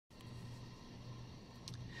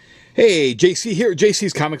Hey, JC here.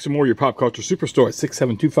 JC's Comics and More, your pop culture superstore at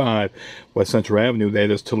 6725 West Central Avenue. That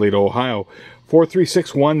is Toledo, Ohio.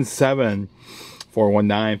 43617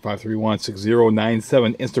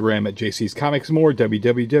 419-531-6097. Instagram at JC's Comics and More.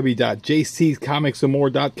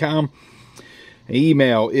 www.jcscomicsandmore.com.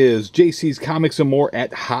 Email is jcscomicsandmore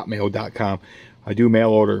at hotmail.com. I do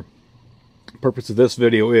mail order. Purpose of this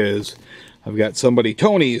video is I've got somebody,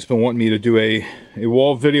 Tony, has been wanting me to do a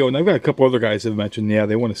wall video, and I've got a couple other guys that have mentioned, yeah,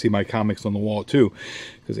 they want to see my comics on the wall too,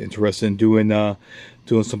 because they're interested in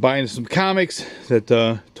buying some comics.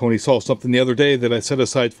 That Tony saw something the other day that I set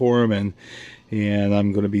aside for him, and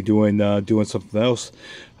I'm going to be doing something else.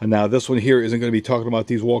 And now this one here isn't going to be talking about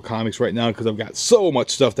these wall comics right now, because I've got so much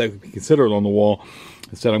stuff that could be considered on the wall.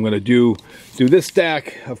 Instead, I'm going to do this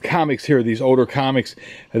stack of comics here, these older comics,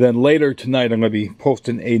 and then later tonight I'm going to be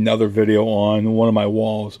posting another video on one of my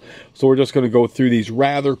walls. So we're just going to go through these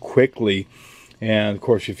rather quickly. And of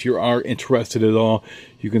course, if you are interested at all,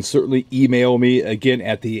 you can certainly email me again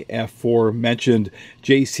at the aforementioned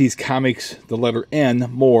JC's Comics, the letter N,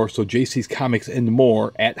 more. So JC's Comics and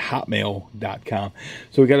More at hotmail.com.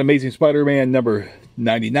 So we got Amazing Spider-Man number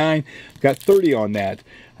 99. Got 30 on that.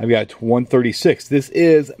 I've got 136. This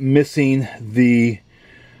is missing the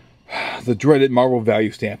dreaded Marvel value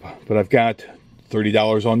stamp, but I've got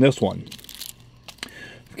 $30 on this one.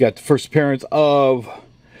 I've got the first appearance of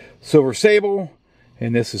Silver Sable,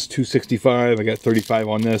 and this is $265. I got 35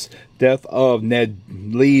 on this. Death of Ned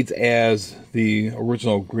Leeds as the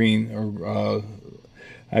original Green,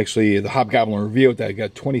 actually the Hobgoblin revealed that. I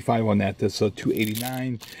got 25 on that. This is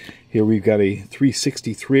 $289. Here we've got a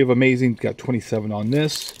 363 of Amazing. Got 27 on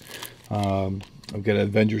this. I've got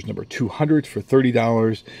Avengers number 200 for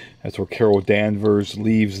 $30. That's where Carol Danvers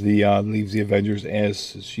leaves the Avengers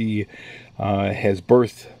as she has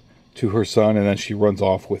birth to her son, and then she runs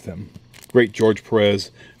off with him. Great George Perez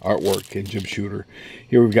artwork and Jim Shooter.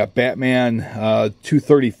 Here we've got Batman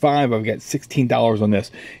 235. I've got $16 on this.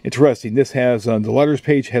 Interesting. This has the letters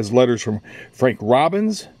page has letters from Frank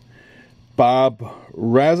Robbins, Bob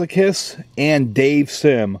Razakis, and Dave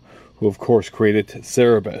Sim, who of course created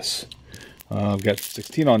Cerebus. I've got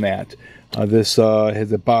 16 on that. This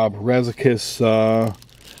has a Bob Razakis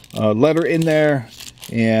letter in there,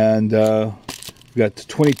 and we've got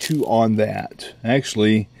 22 on that.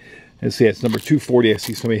 Actually, let's see, it's number 240. I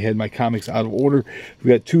see somebody had my comics out of order.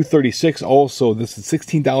 We've got 236 also. This is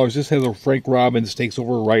 $16. This has a Frank Robbins Takes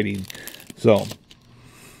Over writing. So,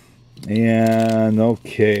 and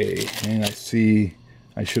okay, and I see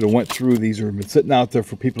I should have went through these, or been sitting out there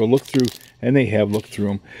for people to look through, and they have looked through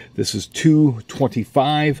them. This is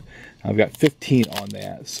 225. I've got 15 on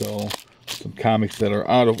that. So some comics that are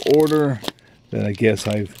out of order that I guess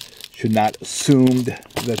I should not assumed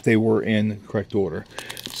that they were in correct order.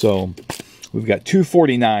 So we've got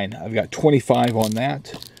 249. I've got 25 on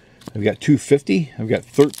that. I've got 250. I've got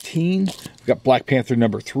 13. I've got Black Panther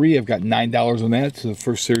number 3. I've got $9 on that. It's the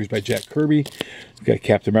first series by Jack Kirby. I've got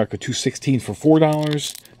Captain America 216 for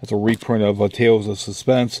 $4. That's a reprint of Tales of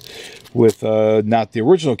Suspense with not the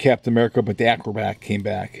original Captain America, but the Acrobat came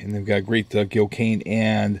back. And they've got a great Gil Kane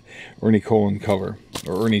and Ernie Cohen cover,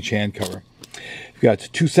 or Ernie Chan cover. We've got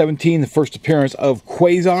 217, the first appearance of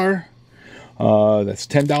Quasar. That's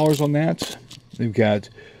 $10 on that. We've got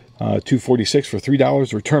 246 for $3.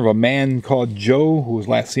 The return of a man called Joe, who was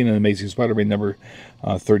last seen in Amazing Spider-Man number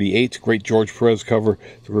 38. Great George Perez cover.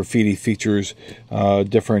 The graffiti features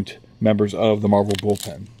different members of the Marvel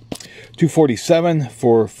bullpen. 247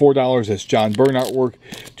 for $4. That's John Byrne artwork.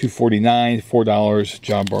 249, $4.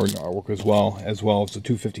 John Byrne artwork as well. So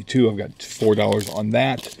 252. I've got $4 on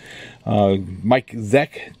that. Mike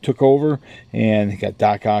Zeck took over, and he got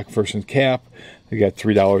Doc Ock versus Cap. They got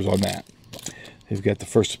 $3 on that. They've got the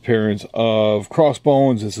first appearance of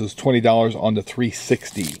Crossbones. This is $20 on the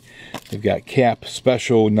 360. They've got Cap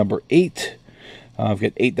Special number 8. I've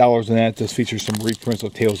got $8 on that. This features some reprints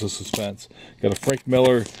of Tales of Suspense. Got a Frank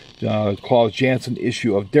Miller, Klaus Janson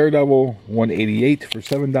issue of Daredevil, $188 for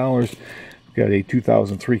 $7. Got a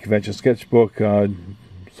 2003 convention sketchbook,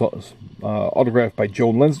 autographed by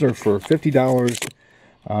Joe Linsner for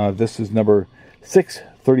 $50. This is number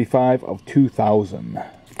 635 of 2000.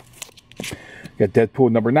 Got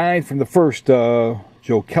Deadpool number 9 from the first Joe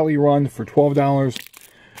Kelly run for $12.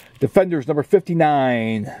 Defenders number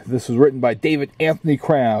 59. This was written by David Anthony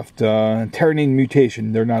Kraft. Terranin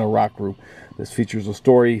Mutation. They're not a rock group. This features a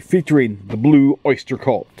story featuring the Blue Oyster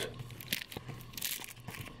Cult.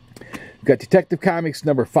 Got Detective Comics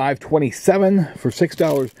number 527 for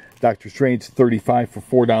 $6. Doctor Strange 35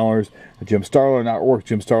 for $4. Jim Starlin artwork.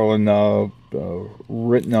 Jim Starlin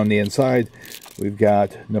written on the inside. We've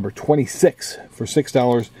got number 26 for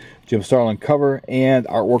 $6, Jim Starlin cover and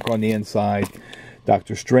artwork on the inside.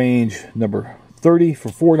 Doctor Strange, number 30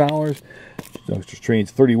 for $4. Doctor Strange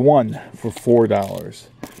 31 for $4.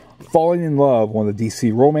 Falling in Love, one of the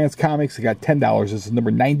DC romance comics. I got $10. This is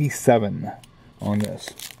number 97 on this.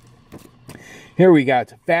 Here we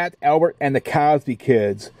got Fat Albert and the Cosby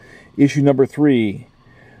Kids, issue number 3.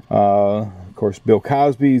 Of course, Bill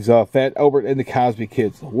Cosby's Fat Albert and the Cosby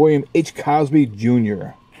Kids. William H. Cosby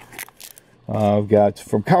Jr. I've got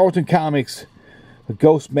from Carlton Comics, the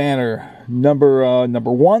Ghost Manor number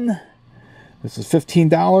 1. This is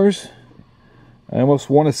 $15. I almost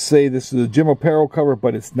want to say this is a Jim Aparo cover,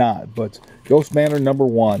 but it's not. But Ghost Manor number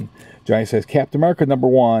 1. Giant Size Captain America number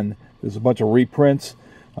 1. There's a bunch of reprints.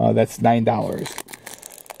 That's $9.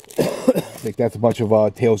 I think that's a bunch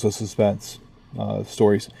of Tales of Suspense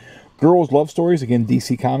stories. Girls Love Stories, again,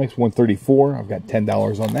 DC Comics, $134. I've got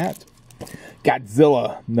 $10 on that.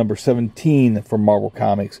 Godzilla, number 17 from Marvel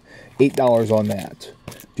Comics, $8 on that.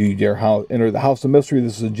 Do You Dare Enter the House of Mystery?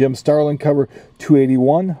 This is a Jim Starlin cover,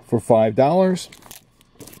 $281 for $5.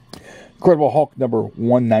 Incredible Hulk, number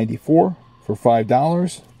 194 for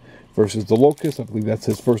 $5. Versus the Locust, I believe that's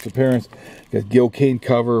his first appearance. Got Gil Kane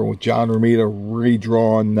cover with John Romita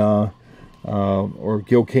redrawn, or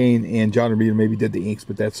Gil Kane and John Romita maybe did the inks,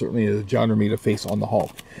 but that's certainly a John Romita face on the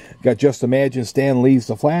Hulk. Got Just Imagine Stan Lee's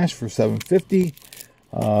The Flash for $750.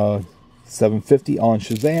 $750 on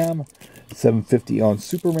Shazam. $750 on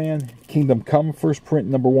Superman. Kingdom Come first print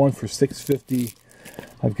number 1 for $650.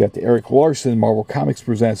 I've got the Eric Larson Marvel Comics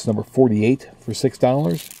Presents number 48 for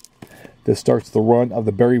 $6. This starts the run of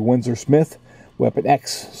the Barry Windsor Smith Weapon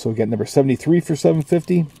X. So we got number 73 for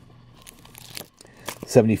 $750.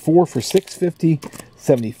 74 for $650.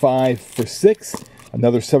 75 for $6.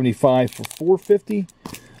 Another 75 for $450.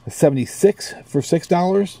 A 76 for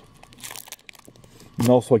 $6. And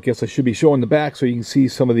also, I guess I should be showing the back so you can see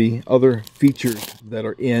some of the other features that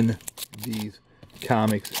are in these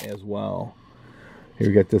comics as well. Here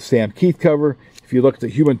we got the Sam Keith cover. If you look at the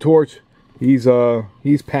Human Torch, he's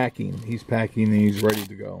packing. He's packing and he's ready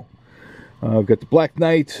to go. We've got the Black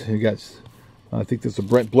Knight. We got, I think this is a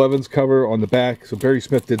Brent Blevins cover on the back. So Barry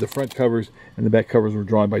Smith did the front covers, and the back covers were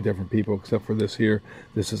drawn by different people, except for this here.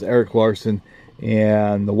 This is Eric Larson,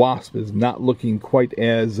 and the Wasp is not looking quite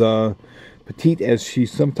as petite as she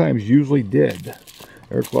sometimes usually did.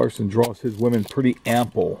 Eric Larson draws his women pretty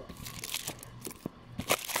ample,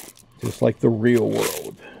 just like the real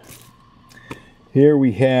world. Here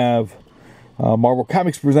we have Marvel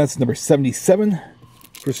Comics Presents number 77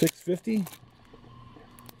 for $650.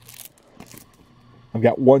 I've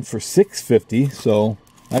got one for $650, so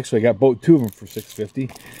actually I got two of them for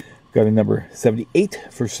 $650. Got a number 78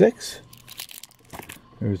 for $6.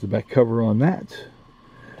 There's the back cover on that.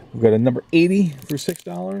 We've got a number 80 for $6.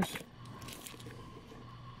 Got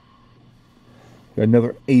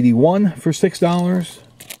another 81 for $6.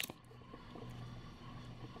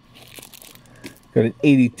 Got an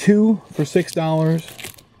 82 for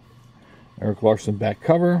 $6. Eric Larson back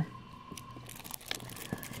cover.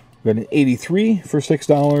 Got an 83 for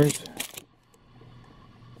 $6.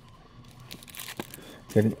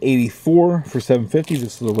 Got an 84 for $750.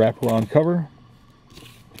 This is a wraparound cover.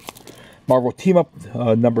 Marvel Team Up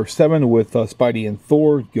number 7 with Spidey and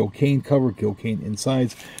Thor. Gil Kane cover. Gil Kane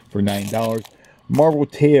insides for $9. Marvel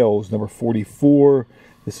Tales number 44.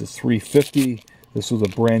 This is $350. This was a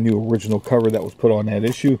brand new original cover that was put on that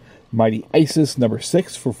issue. Mighty Isis number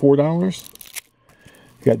 6 for $4.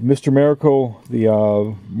 Got Mr. Miracle,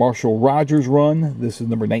 the Marshall Rogers run. This is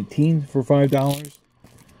number 19 for $5.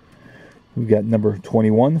 We've got number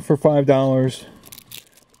 21 for $5.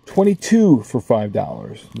 22 for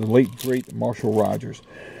 $5. The late great Marshall Rogers.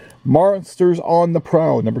 Monsters on the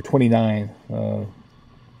Prowl number 29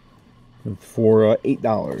 for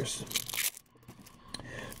 $8.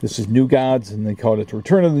 This is New Gods, and they called it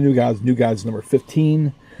Return of the New Gods. New Gods number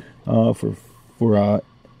 15 for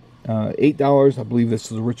 $8. I believe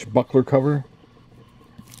this is a Rich Buckler cover.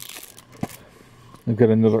 We've got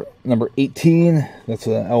another number 18. That's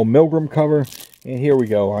an L. Milgram cover. And here we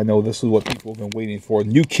go. I know this is what people have been waiting for.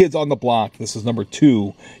 New Kids on the Block. This is number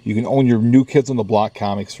 2. You can own your New Kids on the Block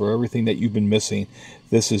comics for everything that you've been missing.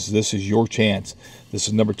 This is your chance. This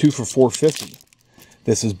is number 2 for $450.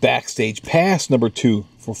 This is Backstage Pass number 2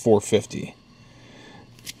 for $450.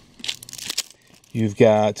 You've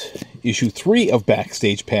got issue 3 of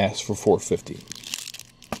Backstage Pass for $450.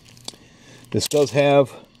 This does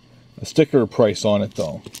have a sticker price on it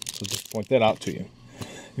though, so just point that out to you.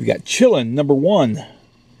 You've got Chillin' number 1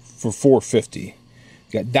 for $450. You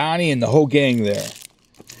got Donnie and the whole gang there.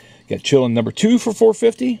 You got Chillin' number 2 for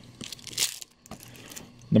 $450.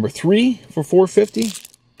 Number 3 for $4.50.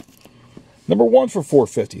 Number 1 for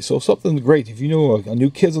 $4.50. So something great. If you know a new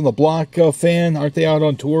Kids on the Block fan, aren't they out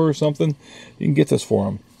on tour or something? You can get this for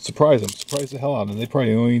them. Surprise them. Surprise the hell out of them. They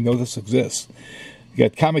probably don't even know this exists. You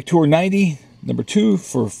got Comic Tour 90. Number 2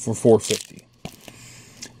 for $4.50.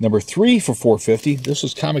 Number 3 for $4.50. This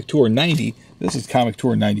is Comic Tour 90. This is Comic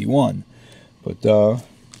Tour 91. But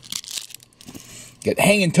get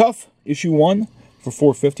Hangin' Tough issue 1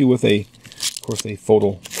 for $4.50 with of course, a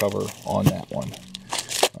photo cover on that one.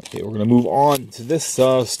 Okay, we're going to move on to this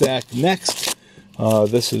stack next.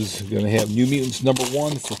 This is going to have New Mutants number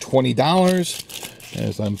 1 for $20.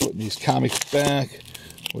 As I'm putting these comics back,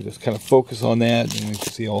 we'll just kind of focus on that. And we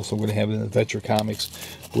can see also we're going to have an Adventure Comics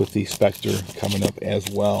with the Spectre coming up as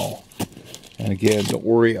well. And again, don't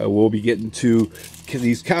worry, I will be getting to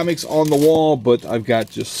these comics on the wall, but I've got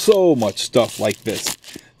just so much stuff like this.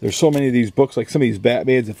 There's so many of these books, like some of these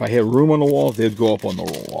Batmans, if I had room on the wall, they'd go up on the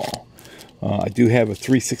wall. I do have a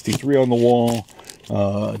 363 on the wall.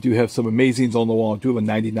 I do have some Amazings on the wall. I do have a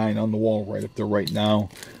 99 on the wall right up there right now,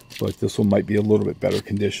 but this one might be a little bit better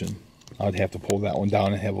condition. I'd have to pull that one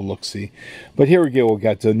down and have a look-see. But here we go. We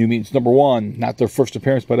got New Mutants number 1. Not their first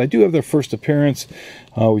appearance, but I do have their first appearance.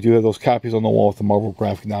 We do have those copies on the wall with the Marvel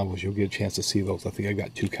graphic novels. You'll get a chance to see those. I think I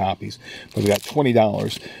got 2 copies. But we got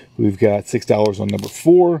 $20. We've got $6 on number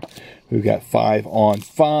 4. We've got 5 on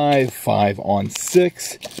 5. 5 on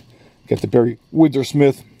 6. Got the Barry Windsor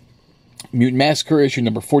Smith Mutant Massacre issue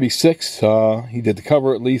number 46. He did the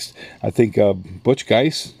cover at least. I think Butch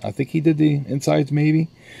Geis. I think he did the insides maybe.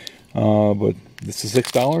 But this is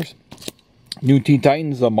 $6. New Teen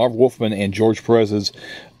Titans, Marv Wolfman and George Perez's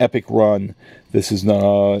epic run. This is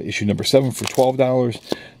issue number 7 for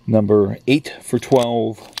 $12. Number 8 for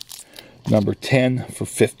 $12. Number 10 for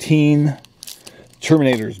 $15.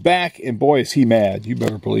 Terminator's back, and boy is he mad. You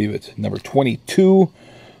better believe it. Number 22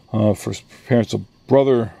 first appearance of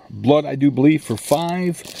Brother Blood, I do believe, for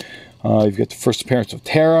 $5. You've got the first appearance of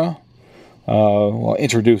Tara. Well,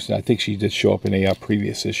 introduced, I think she did show up in a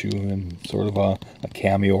previous issue in sort of a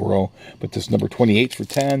cameo role. But this is number 28 for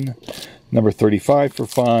 $10, number 35 for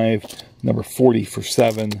 $5, number 40 for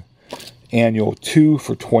 $7, annual 2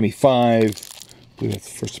 for $25. I believe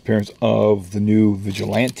that's the first appearance of the new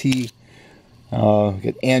Vigilante.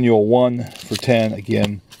 Get annual 1 for $10.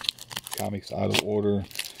 Again, comics out of order.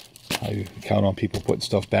 I count on people putting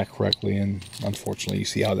stuff back correctly, and unfortunately you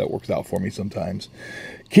see how that works out for me sometimes.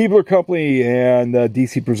 Keebler Company and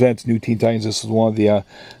DC Presents New Teen Titans. This is one of the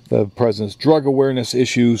President's drug awareness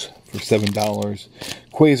issues for $7.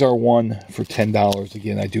 Quasar 1 for $10.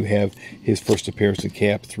 Again, I do have his first appearance in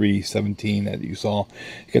Cap 317 that you saw.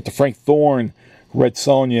 You got the Frank Thorne Red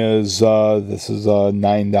Sonja's. This is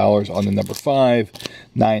 $9 on the number 5,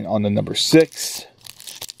 $9 on the number 6.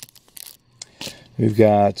 We've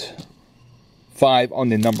got 5 on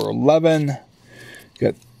the number 11.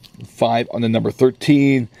 Got 5 on the number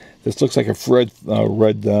 13. This looks like a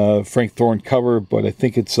red Frank Thorne cover, but I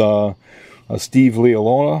think it's Steve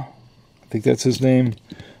Lealona. I think that's his name.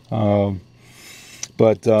 But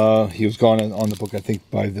he was gone on the book, I think,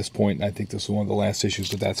 by this point. I think this is one of the last issues,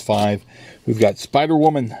 so that's 5. We've got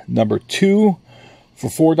Spider-Woman number 2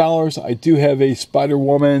 for $4. I do have a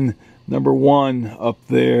Spider-Woman number 1 up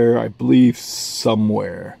there, I believe,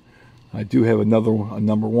 somewhere. I do have another one, a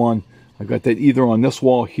number 1. I've got that either on this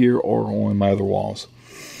wall here or on my other walls.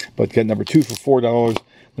 But got number 2 for $4,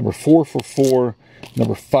 number 4 for $4,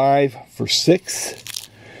 number 5 for $6.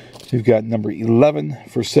 You've got number 11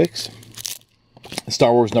 for $6.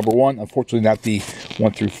 Star Wars number 1, unfortunately not the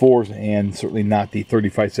 1 through 4s, and certainly not the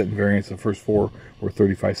 35-cent variants. The first 4 were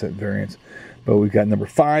 35-cent variants. But we've got number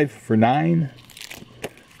 5 for $9.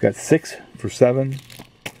 We've got 6 for $7.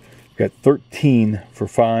 We've got 13 for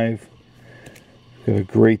 $5. Got a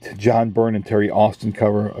great John Byrne and Terry Austin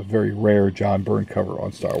cover, a very rare John Byrne cover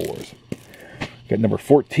on Star Wars. Got number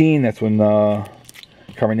 14, that's when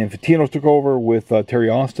Carmen Infantino took over with Terry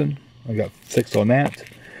Austin. I got 6 on that.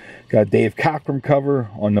 Got a Dave Cockrum cover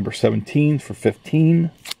on number 17 for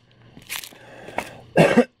 $15.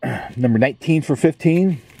 Number 19 for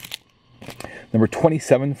 $15. Number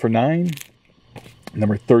 27 for $9.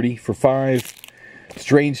 Number 30 for $5.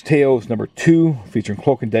 Strange Tales number 2, featuring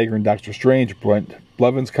Cloak and Dagger and Doctor Strange, Brent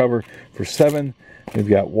Blevins cover for $7. We've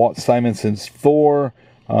got Walt Simonson's Thor,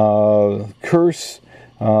 Curse,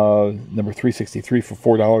 number 363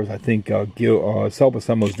 for $4. I think Sal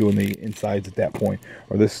Buscema was doing the insides at that point,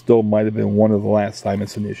 or this still might have been one of the last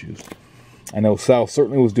Simonson issues. I know Sal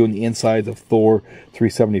certainly was doing the insides of Thor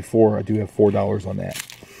 374. I do have $4 on that.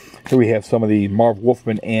 Here we have some of the Marv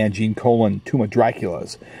Wolfman and Gene Colan Tomb of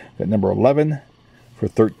Draculas. Got number 11 for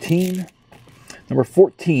 $13. Number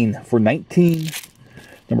 14 for 19.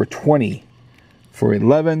 Number 20 for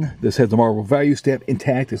 11. This has the Marvel value stamp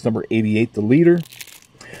intact. It's number 88, the leader.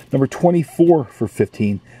 Number 24 for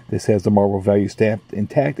 15. This has the Marvel value stamp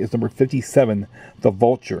intact. It's number 57, the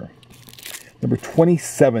Vulture. Number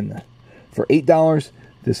 27 for $8.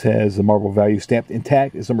 This has the Marvel value stamped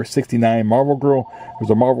intact. It's number 69, Marvel Girl.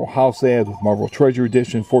 There's a Marvel house ad with Marvel Treasure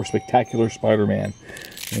Edition for Spectacular Spider-Man.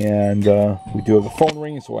 And we do have a phone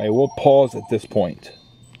ring, so I will pause at this point.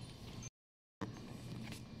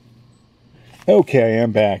 Okay, I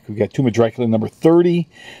am back. We've got Tomb of Dracula number 30.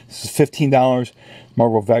 This is $15.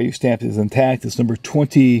 Marvel value stamp is intact. It's number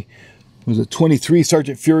 20. Was it 23?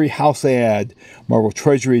 Sergeant Fury house ad. Marvel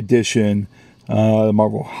Treasure Edition. The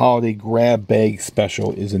Marvel Holiday Grab Bag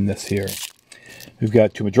Special is in this here. We've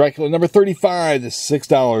got Tomb of Dracula number 35. This is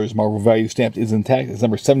 $6. Marvel value stamped is intact. It's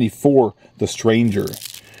number 74, The Stranger.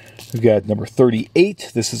 We've got number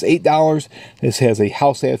 38. This is $8. This has a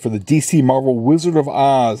house ad for the DC Marvel Wizard of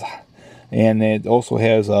Oz. And it also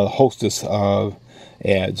has Hostess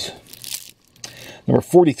ads. Number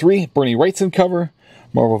 43, Bernie Wrightson cover.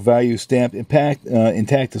 Marvel value stamp intact.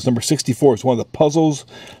 It's number 64. It's one of the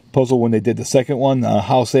puzzle when they did the second one.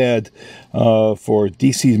 House ad for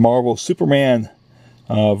DC's Marvel Superman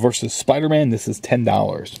versus Spider-Man. This is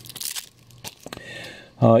 $10.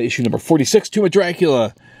 Issue number 46, Tomb of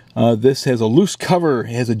Dracula. This has a loose cover.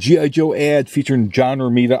 It has a G.I. Joe ad featuring John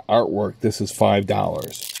Romita artwork. This is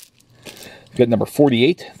 $5. We've got number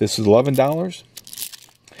 48. This is $11.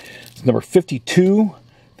 Number 52,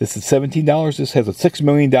 this is $17. This has a $6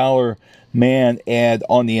 million man ad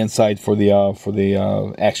on the inside for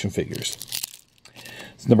the action figures.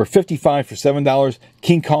 It's number 55 for $7.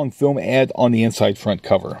 King Kong film ad on the inside front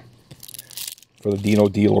cover for the Dino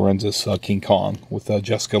De Laurentiis King Kong with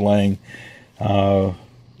Jessica Lange. It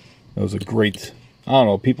was a great. I don't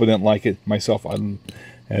know. People didn't like it. Myself,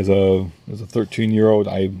 as a 13-year-old,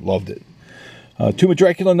 I loved it. Tomb of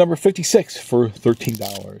Dracula number 56 for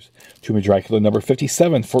 $13. Tomb of Dracula number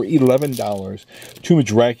 57 for $11. Tomb of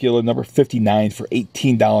Dracula number 59 for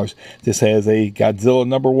 $18. This has a Godzilla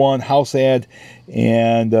number 1 house ad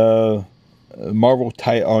and Marvel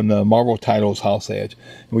Titles house ad.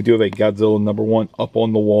 And we do have a Godzilla number 1 up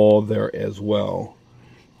on the wall there as well.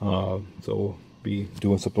 So we'll be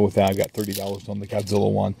doing something with that. I got $30 on the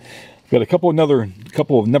Godzilla one. I've got a couple of number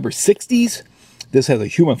 60s. This has a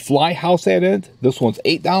Human Fly house ad in it. This one's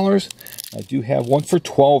 $8. I do have one for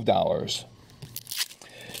 $12.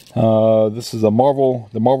 This is the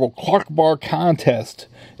Marvel Clark Bar contest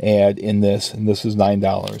ad in this, and this is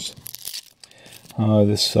 $9.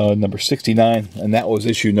 This number 69, and that was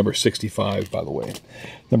issue number 65, by the way.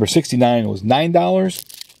 Number 69 was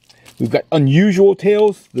 $9. We've got Unusual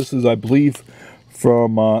Tales. This is, I believe,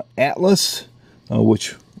 from Atlas,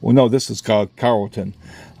 which, well, no, this is called Carlton.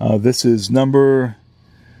 This is number.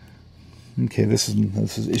 Okay, this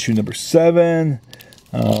is issue number 7.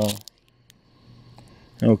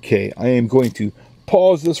 Okay, I am going to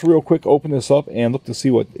pause this real quick, open this up, and look to see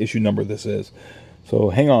what issue number this is. So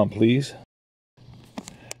hang on, please.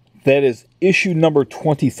 That is issue number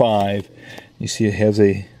 25. You see, it has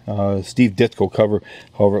a Steve Ditko cover.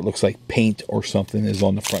 However, it looks like paint or something is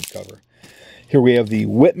on the front cover. Here we have the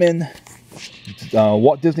Whitman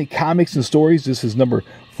Walt Disney Comics and Stories. This is number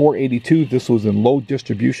 482. This was in low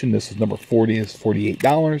distribution. This is number 40. It's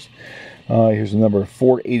 $48. Here's the number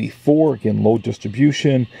 484. Again, low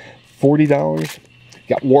distribution, $40.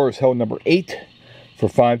 Got War is Hell number 8 for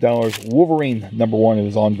 $5. Wolverine number 1 in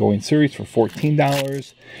his ongoing series for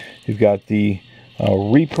 $14. You've got the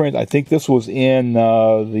reprint. I think this was in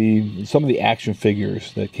some of the action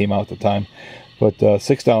figures that came out at the time. But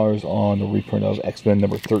 $6 on the reprint of X-Men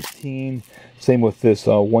number 13. Same with this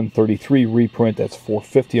 133 reprint. That's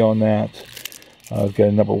 $4.50 on that. We've got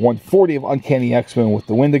a number 140 of Uncanny X-Men with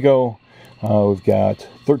the Wendigo. We've got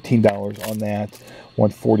 $13 on that.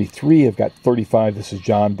 143. I've got $35. This is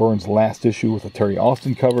John Byrne's last issue with a Terry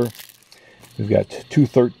Austin cover. We've got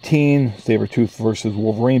 213. Sabretooth versus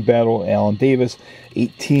Wolverine battle. Alan Davis.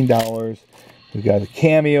 $18. We've got a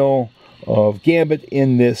cameo of Gambit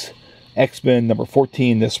in this X-Men number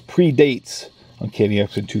 14. This predates Uncanny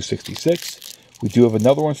X-Men 266. We do have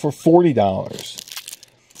another one for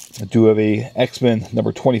 $40. I do have a X-Men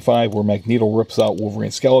number 25 where Magneto rips out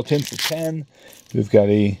Wolverine skeleton for $10. We've got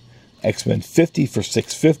a X-Men 50 for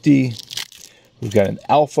 $6.50. We've got an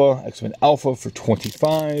Alpha, X-Men Alpha for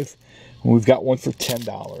 $25. And we've got one for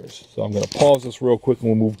 $10. So I'm going to pause this real quick and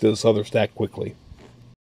we'll move to this other stack quickly.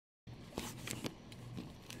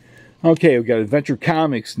 Okay, we've got Adventure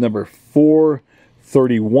Comics number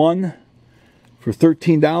 431 for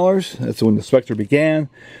 $13. That's when the Spectre began.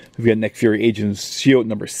 We've got Nick Fury Agent of S.H.I.E.L.D.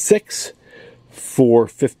 number 6 for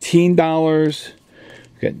 $15.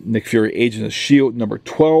 We've got Nick Fury Agent of S.H.I.E.L.D. number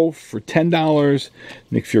 12 for $10.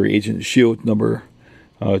 Nick Fury Agent of S.H.I.E.L.D. number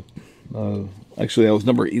actually that was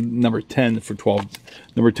number 10 for $12.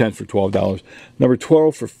 Number 10 for $12. Number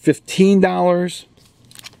 12 for $15.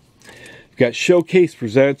 We've got Showcase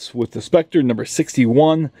Presents with the Spectre number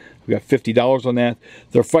 61. We got $50 on that.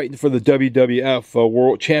 They're fighting for the WWF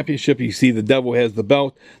World Championship. You see the Devil has the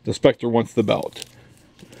belt. The Spectre wants the belt.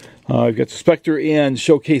 I've got the Spectre and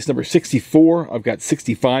Showcase number 64. I've got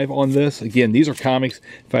 65 on this. Again, these are comics.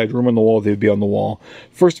 If I had room on the wall, they would be on the wall.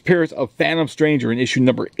 First appearance of Phantom Stranger in issue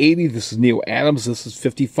number 80. This is Neal Adams. This is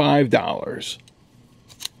 $55.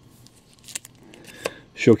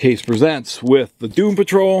 Showcase Presents with the Doom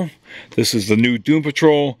Patrol. This is the new Doom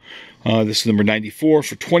Patrol. This is number 94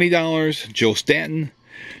 for $20. Joe Stanton.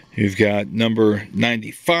 You've got number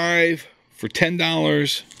 95 for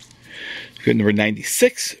 $10. You've got number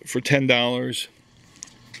 96 for $10.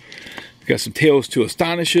 You've got some Tales to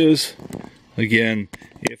Astonishes. Again,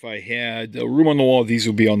 if I had a room on the wall, these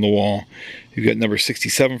would be on the wall. You've got number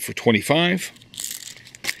 67 for $25.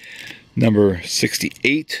 Number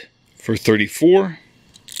 68 for $34.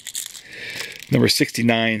 Number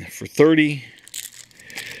 69 for $30.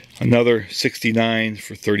 Another 69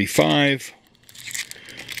 for $35.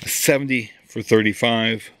 A 70 for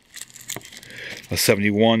 $35. A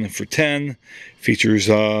 71 for $10. Features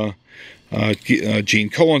Gene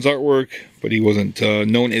Colan's artwork, but he wasn't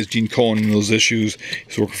known as Gene Colan in those issues.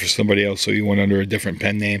 He's working for somebody else, so he went under a different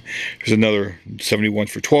pen name. There's another 71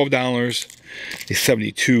 for $12. A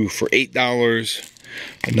 72 for $8.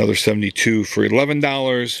 Another 72 for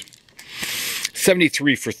 $11.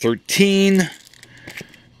 73 for $13.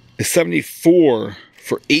 A 74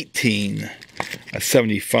 for $18. A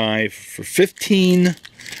 75 for $15.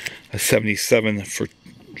 A 77 for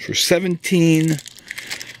 $17.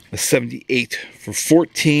 A 78 for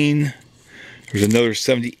 $14. There's another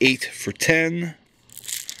 78 for $10.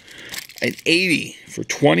 An 80 for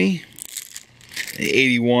 $20. An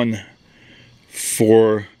 81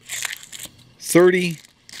 for $30.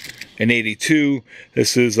 An 82.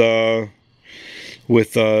 This is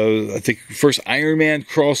with I think first Iron Man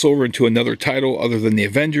crossover into another title other than the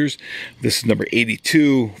Avengers. This is number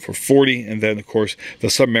 82 for $40, and then of course the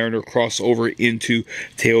Submariner crossover into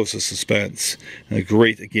Tales of Suspense. And a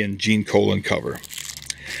great, again, Gene Colan cover.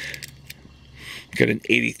 Got an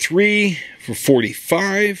 83 for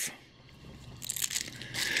 $45.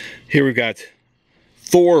 Here we've got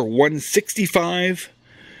Thor 165,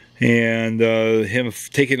 and him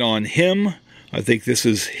taking on him. I think this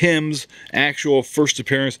is him's actual first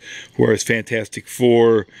appearance, whereas Fantastic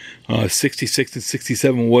Four 66 and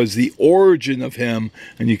 67 was the origin of him,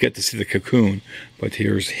 and you get to see the Cocoon. But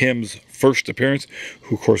here's him's first appearance,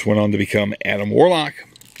 who of course went on to become Adam Warlock.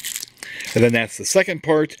 And then that's the second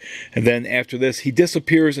part, and then after this he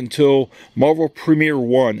disappears until Marvel Premiere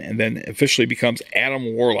 1, and then officially becomes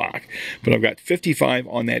Adam Warlock. But I've got 55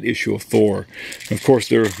 on that issue of Thor. And of course,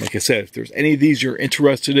 there, like I said, if there's any of these you're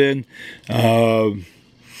interested in,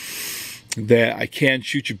 that I can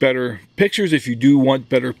shoot you better pictures if you do want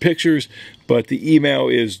better pictures. But the email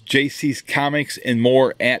is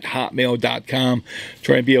jcscomicsandmore@hotmail.com.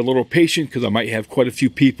 Try and be a little patient because I might have quite a few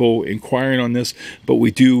people inquiring on this, but we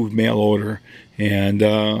do mail order. And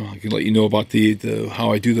I can let you know about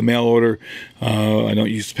how I do the mail order. I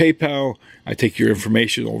don't use PayPal. I take your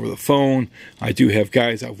information over the phone. I do have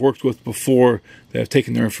guys I've worked with before that have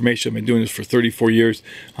taken their information. I've been doing this for 34 years.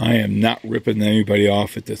 I am not ripping anybody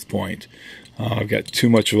off at this point. I've got too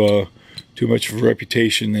much of a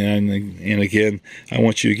reputation, and again, I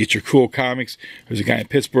want you to get your cool comics. There's a guy in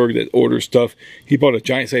Pittsburgh that orders stuff. He bought a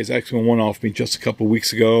giant size X-Men 1 off me just a couple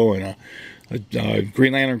weeks ago, and a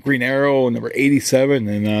Green Lantern Green Arrow number 87,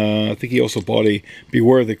 and I think he also bought a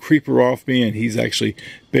Beware the Creeper off me, and he's actually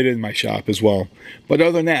been in my shop as well. But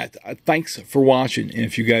other than that, thanks for watching, and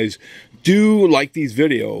if you guys do like these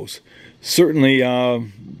videos, certainly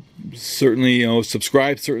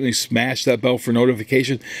subscribe, certainly smash that bell for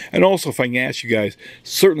notification. And also, if I can ask you guys,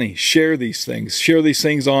 certainly share these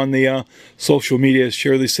things on the social media,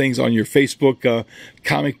 share these things on your Facebook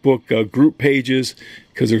comic book group pages,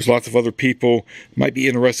 because there's lots of other people who might be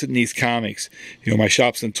interested in these comics. You know, my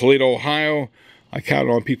shop's in Toledo, Ohio. I count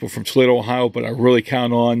on people from Toledo, Ohio, but I really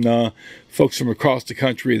count on folks from across the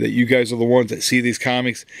country, that you guys are the ones that see these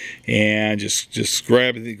comics and just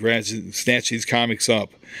snatch these comics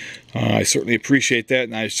up. I certainly appreciate that,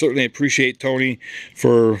 and I certainly appreciate Tony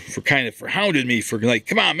for hounding me, for like,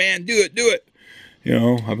 come on, man, do it. You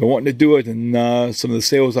know, I've been wanting to do it, and some of the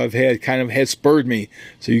sales I've had kind of has spurred me.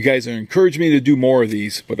 So you guys are encouraging me to do more of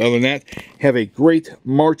these. But other than that, have a great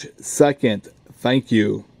March 2nd. Thank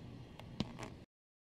you.